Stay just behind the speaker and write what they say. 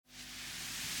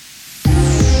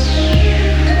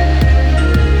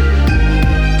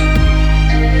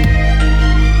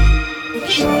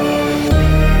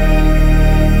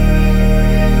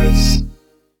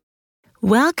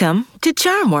Welcome to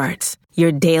Charm Words,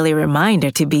 your daily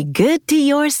reminder to be good to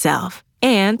yourself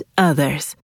and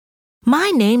others.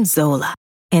 My name's Zola,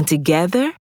 and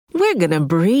together, we're gonna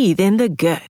breathe in the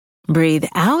good, breathe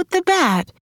out the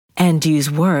bad, and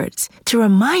use words to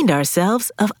remind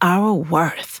ourselves of our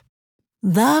worth.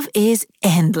 Love is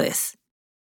endless.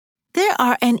 There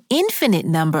are an infinite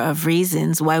number of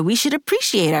reasons why we should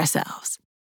appreciate ourselves.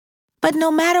 But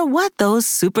no matter what those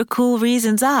super cool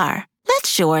reasons are, let's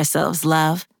show ourselves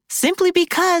love simply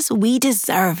because we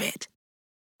deserve it.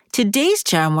 Today's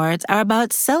charm words are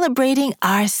about celebrating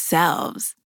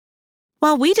ourselves.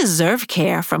 While we deserve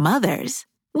care from others,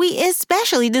 we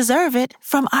especially deserve it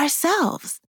from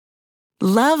ourselves.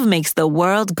 Love makes the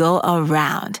world go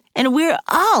around, and we're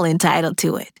all entitled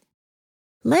to it.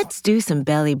 Let's do some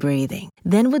belly breathing,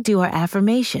 then we'll do our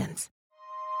affirmations.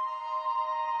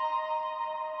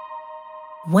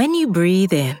 When you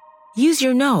breathe in, use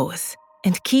your nose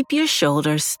and keep your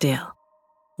shoulders still.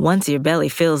 Once your belly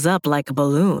fills up like a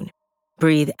balloon,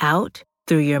 breathe out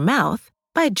through your mouth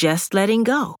by just letting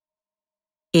go.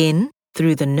 In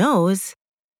through the nose,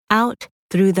 out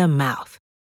through the mouth.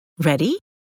 Ready?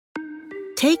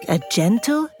 Take a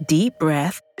gentle, deep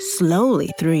breath slowly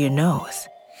through your nose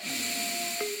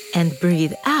and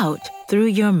breathe out through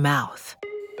your mouth.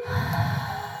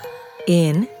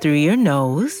 In through your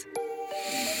nose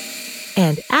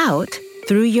and out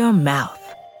through your mouth.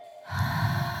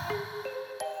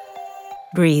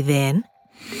 Breathe in.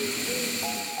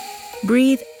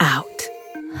 Breathe out.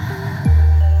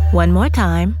 One more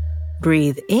time.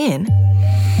 Breathe in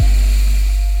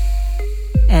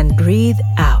and breathe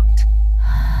out.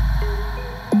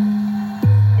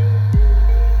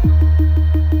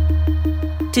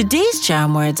 Today's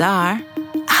charm words are,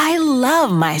 I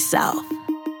love myself.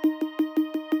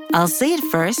 I'll say it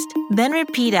first, then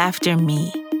repeat after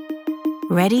me.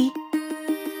 Ready?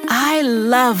 I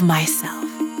love myself.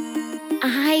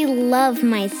 I love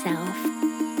myself.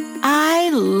 I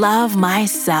love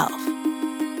myself.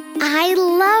 I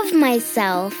love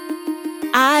myself.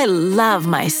 I love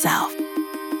myself.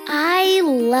 I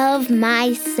love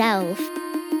myself.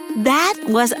 That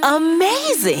was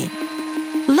amazing!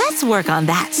 Let's work on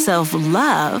that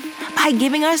self-love by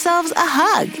giving ourselves a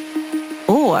hug.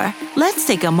 Or let's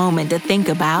take a moment to think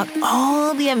about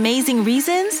all the amazing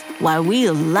reasons why we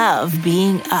love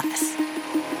being us.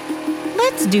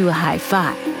 Let's do a high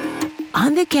five.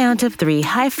 On the count of 3,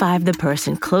 high five the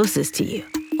person closest to you.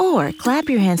 Or clap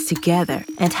your hands together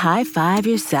and high five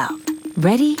yourself.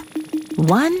 Ready?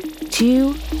 1,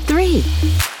 2, 3.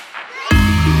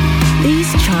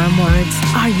 These charm words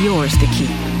are yours to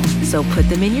keep. So put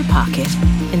them in your pocket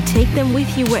and take them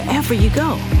with you wherever you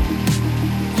go.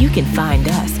 You can find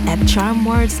us at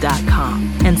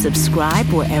charmwords.com and subscribe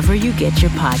wherever you get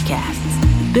your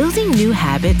podcasts. Building new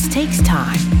habits takes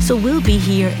time, so we'll be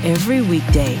here every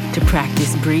weekday to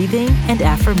practice breathing and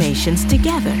affirmations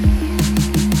together.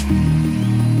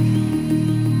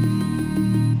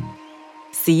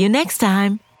 See you next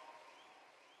time.